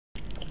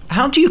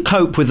How do you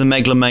cope with the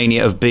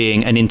megalomania of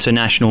being an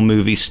international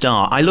movie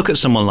star? I look at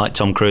someone like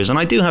Tom Cruise and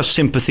I do have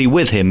sympathy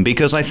with him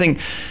because I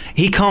think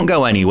he can't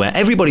go anywhere.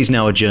 Everybody's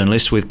now a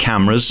journalist with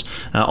cameras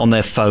on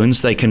their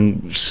phones. They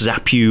can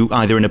zap you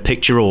either in a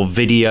picture or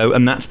video,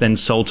 and that's then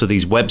sold to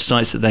these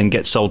websites that then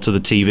get sold to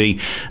the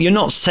TV. You're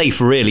not safe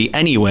really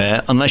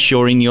anywhere unless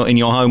you're in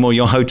your home or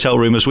your hotel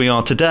room as we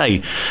are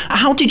today.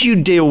 How did you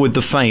deal with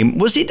the fame?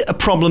 Was it a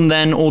problem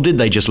then, or did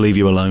they just leave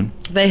you alone?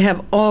 They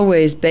have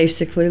always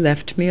basically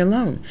left me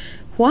alone.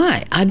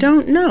 Why? I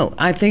don't know.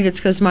 I think it's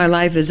because my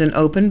life is an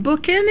open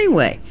book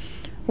anyway.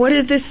 What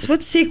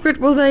secret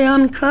will they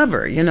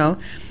uncover, you know?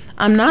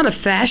 I'm not a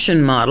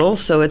fashion model,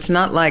 so it's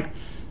not like,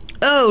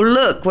 oh,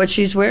 look, what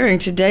she's wearing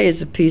today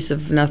is a piece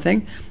of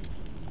nothing.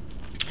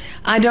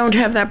 I don't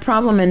have that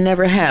problem and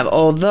never have,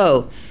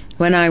 although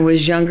when I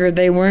was younger,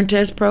 they weren't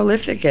as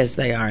prolific as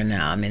they are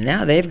now. I mean,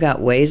 now they've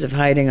got ways of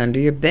hiding under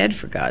your bed,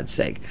 for God's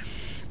sake.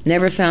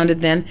 Never found it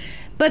then.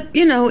 But,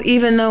 you know,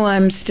 even though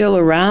I'm still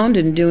around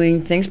and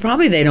doing things,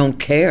 probably they don't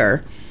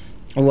care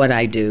what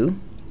I do.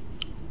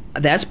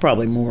 That's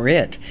probably more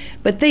it.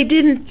 But they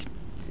didn't,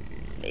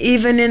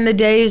 even in the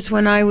days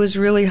when I was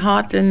really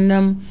hot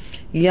and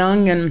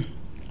young and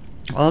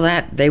all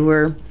that, they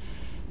were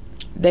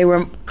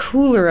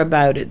cooler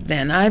about it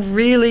then. I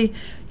really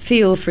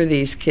feel for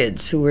these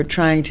kids who were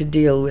trying to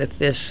deal with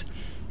this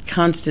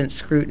constant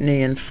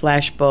scrutiny and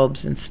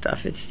flashbulbs and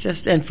stuff. It's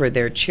just, and for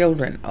their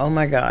children, oh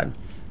my God.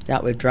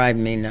 That would drive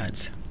me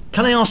nuts.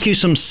 Can I ask you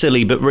some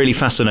silly but really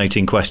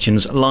fascinating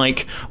questions,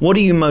 like, what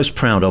are you most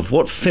proud of?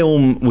 What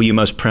film were you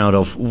most proud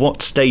of?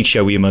 What stage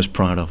show were you most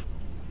proud of?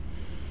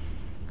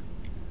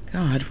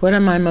 God, what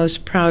am I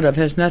most proud of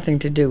has nothing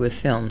to do with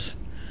films.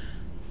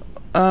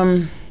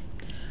 I'm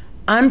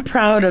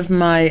proud of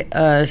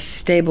my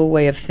stable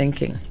way of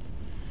thinking.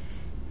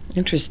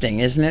 Interesting,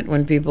 isn't it,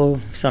 when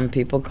some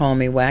people call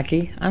me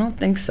wacky? I don't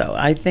think so.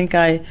 I think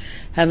I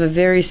have a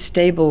very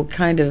stable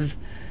kind of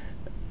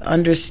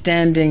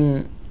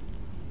understanding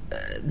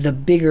the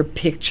bigger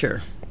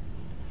picture.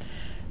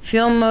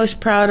 Film most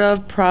proud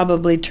of,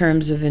 probably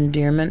Terms of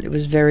Endearment. It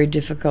was very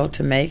difficult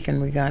to make,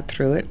 and we got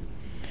through it.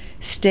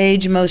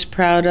 Stage most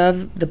proud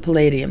of, the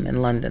Palladium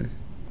in London.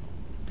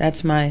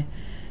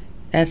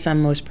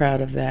 I'm most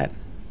proud of that.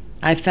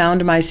 I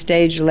found my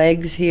stage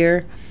legs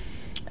here,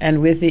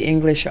 and with the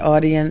English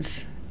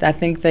audience, I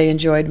think they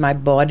enjoyed my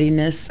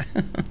bawdiness.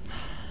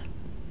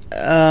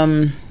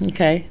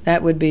 Okay,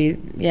 that would be,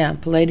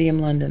 Palladium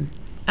London.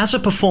 As a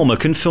performer,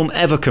 can film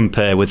ever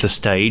compare with the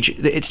stage?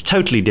 It's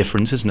totally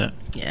different, isn't it?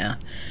 Yeah,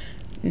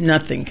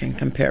 nothing can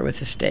compare with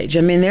the stage.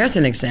 I mean, there's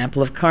an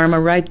example of karma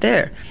right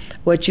there.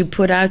 What you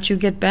put out, you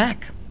get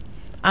back.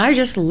 I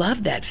just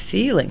loved that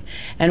feeling.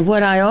 And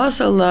what I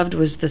also loved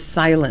was the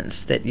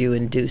silence that you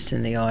induce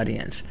in the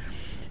audience.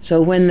 So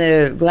when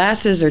the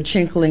glasses are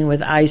chinkling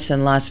with ice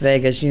in Las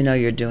Vegas, you know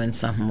you're doing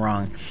something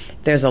wrong.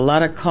 There's a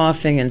lot of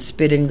coughing and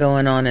spitting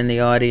going on in the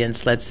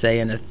audience, let's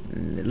say in a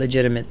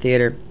legitimate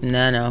theater.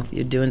 No,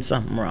 you're doing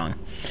something wrong.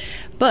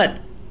 But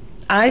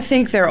I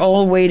think they're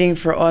all waiting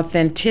for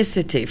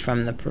authenticity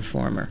from the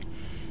performer.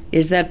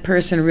 Is that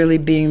person really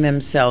being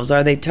themselves?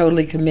 Are they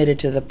totally committed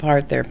to the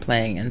part they're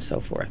playing, and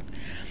so forth?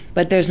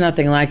 But there's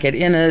nothing like it.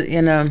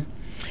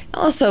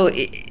 Also,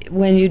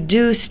 when you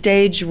do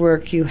stage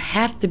work, you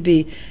have to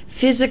be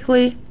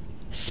physically,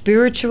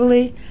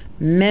 spiritually,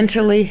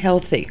 mentally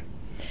healthy.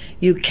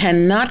 You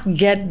cannot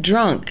get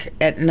drunk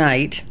at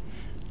night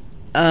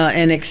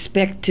and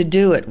expect to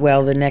do it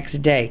well the next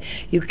day.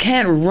 You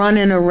can't run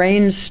in a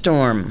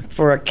rainstorm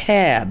for a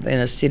cab in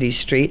a city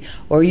street,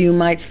 or you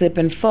might slip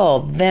and fall.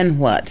 Then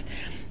what?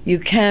 You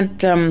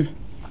can't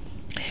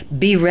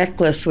be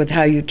reckless with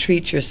how you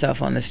treat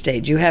yourself on the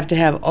stage. You have to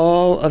have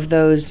all of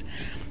those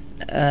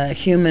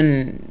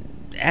human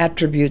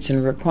attributes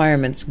and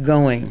requirements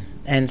going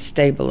and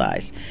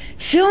stabilized.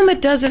 Film,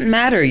 it doesn't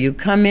matter. You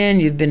come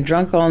in, you've been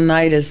drunk all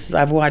night, as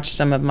I've watched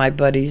some of my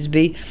buddies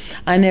be.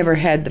 I never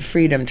had the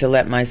freedom to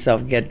let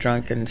myself get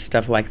drunk and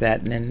stuff like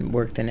that and then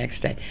work the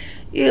next day.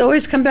 You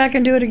always come back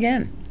and do it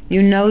again.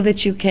 You know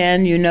that you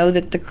can. You know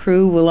that the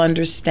crew will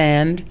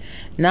understand.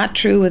 Not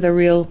true with a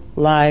real,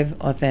 live,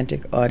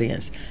 authentic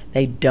audience.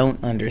 They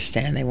don't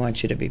understand. They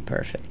want you to be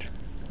perfect.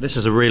 This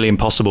is a really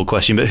impossible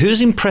question, but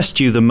who's impressed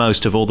you the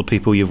most of all the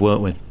people you've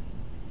worked with?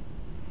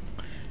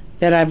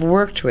 That I've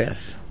worked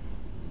with?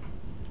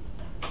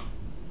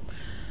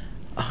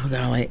 Oh,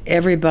 golly,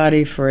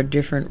 everybody for a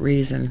different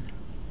reason.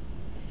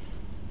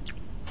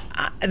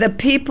 The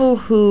people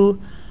who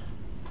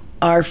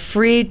are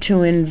free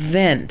to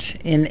invent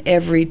in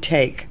every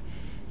take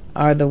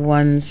are the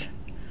ones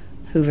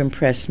who've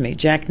impressed me.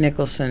 Jack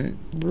Nicholson,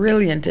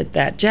 brilliant at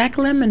that. Jack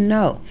Lemmon,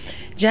 no.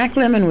 Jack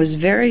Lemmon was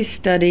very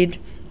studied,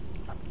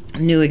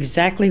 knew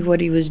exactly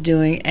what he was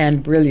doing,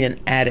 and brilliant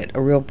at it,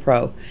 a real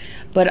pro.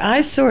 But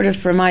I sort of,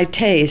 for my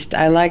taste,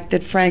 I like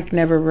that Frank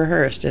never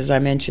rehearsed, as I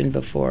mentioned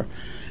before.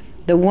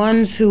 The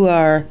ones who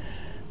are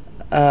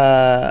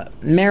Meryl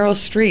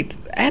Streep,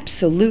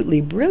 absolutely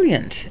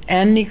brilliant,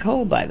 and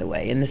Nicole, by the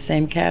way, in the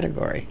same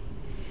category.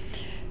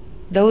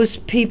 Those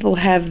people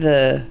have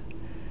the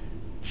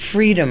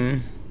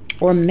freedom,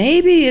 or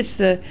maybe it's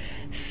the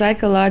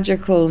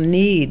psychological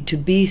need to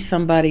be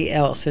somebody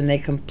else, and they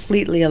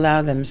completely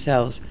allow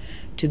themselves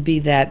to be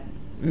that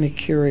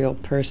mercurial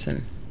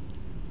person.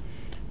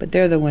 But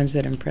they're the ones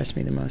that impress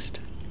me the most.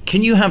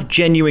 Can you have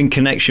genuine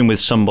connection with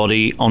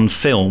somebody on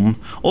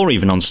film or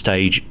even on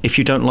stage if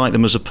you don't like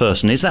them as a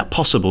person? Is that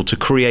possible to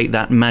create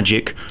that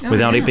magic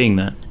without it being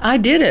there? I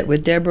did it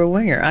with Deborah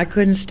Winger. I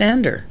couldn't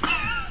stand her.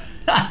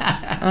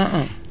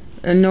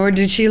 And nor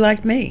did she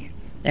like me.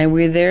 And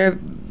we're there,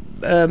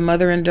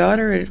 mother and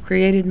daughter. It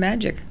created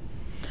magic.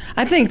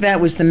 I think that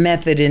was the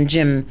method in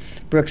Jim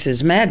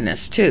Brooks's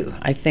madness too.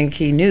 I think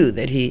he knew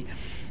that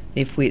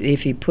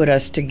if he put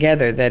us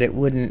together, that it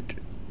wouldn't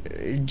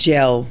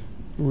gel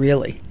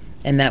really,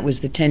 and that was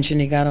the tension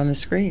he got on the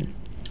screen.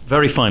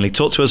 Very finally,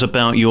 talk to us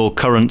about your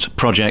current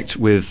project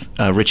with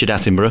Richard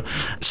Attenborough.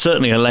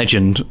 Certainly a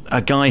legend,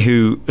 a guy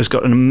who has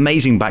got an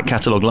amazing back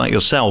catalogue like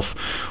yourself.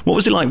 What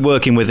was it like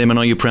working with him, and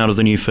are you proud of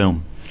the new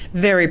film?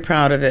 Very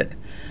proud of it.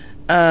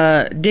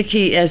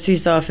 Dickie, as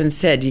he's often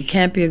said, you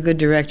can't be a good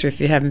director if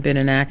you haven't been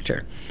an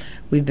actor.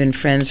 We've been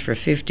friends for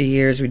 50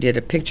 years. We did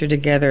a picture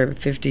together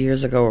 50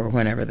 years ago or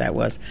whenever that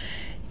was.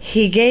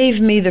 He gave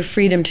me the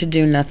freedom to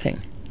do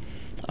nothing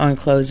on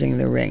Closing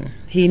the Ring.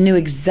 He knew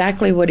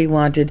exactly what he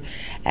wanted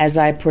as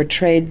I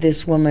portrayed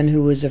this woman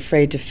who was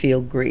afraid to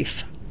feel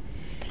grief.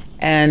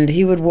 And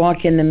he would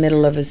walk in the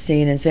middle of a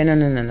scene and say,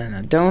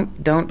 no,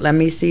 don't let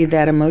me see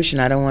that emotion.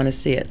 I don't want to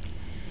see it.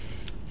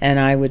 And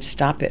I would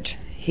stop it.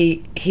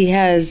 He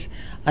has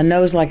a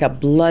nose like a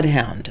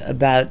bloodhound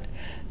about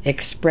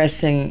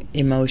expressing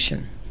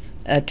emotion.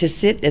 To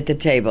sit at the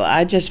table,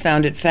 I just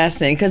found it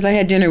fascinating because I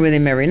had dinner with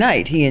him every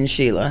night, he and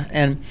Sheila,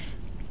 and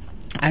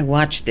I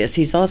watched this.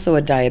 He's also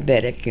a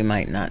diabetic, you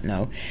might not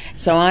know.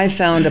 So I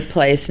found a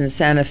place in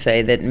Santa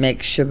Fe that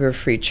makes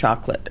sugar-free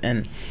chocolate,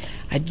 and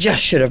I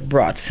just should have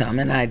brought some,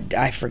 and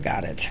I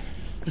forgot it.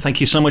 Thank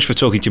you so much for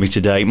talking to me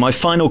today. My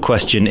final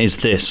question is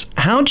this.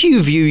 How do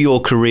you view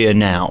your career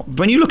now?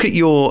 When you look at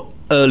your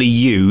early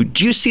you,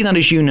 do you see that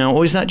as you now,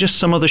 or is that just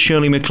some other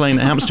Shirley MacLaine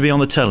that happens to be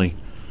on the telly?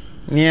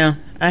 Yeah,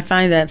 I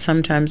find that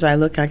sometimes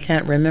I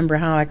can't remember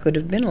how I could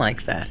have been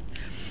like that.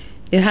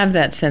 You have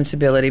that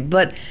sensibility,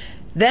 but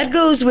that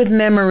goes with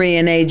memory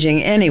and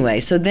aging anyway.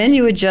 So then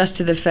you adjust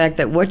to the fact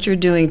that what you're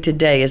doing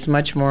today is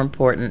much more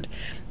important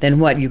than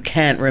what you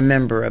can't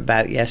remember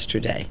about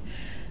yesterday.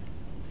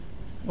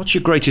 What's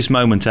your greatest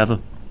moment ever?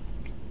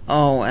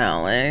 Oh,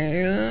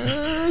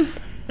 Alec.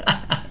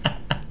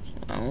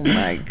 Oh,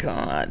 my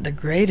God. The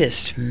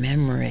greatest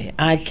memory.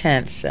 I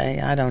can't say.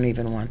 I don't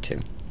even want to.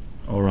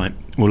 All right.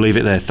 We'll leave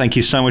it there. Thank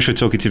you so much for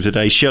talking to me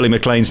today. Shirley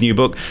MacLaine's new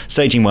book,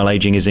 Saging While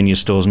Aging, is in your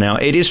stores now.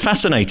 It is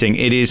fascinating.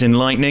 It is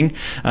enlightening.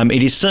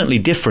 It is certainly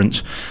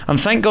different. And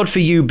thank God for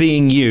you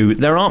being you.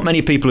 There aren't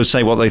many people who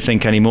say what they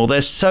think anymore.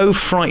 They're so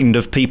frightened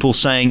of people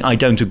saying, I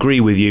don't agree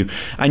with you.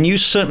 And you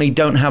certainly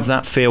don't have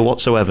that fear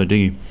whatsoever, do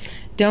you?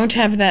 Don't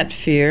have that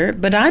fear,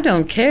 but I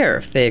don't care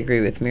if they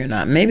agree with me or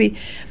not.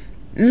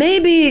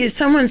 Maybe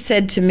someone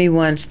said to me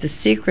once, the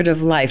secret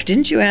of life.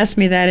 Didn't you ask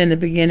me that in the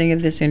beginning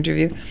of this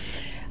interview?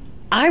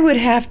 I would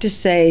have to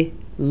say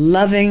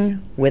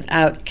loving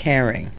without caring.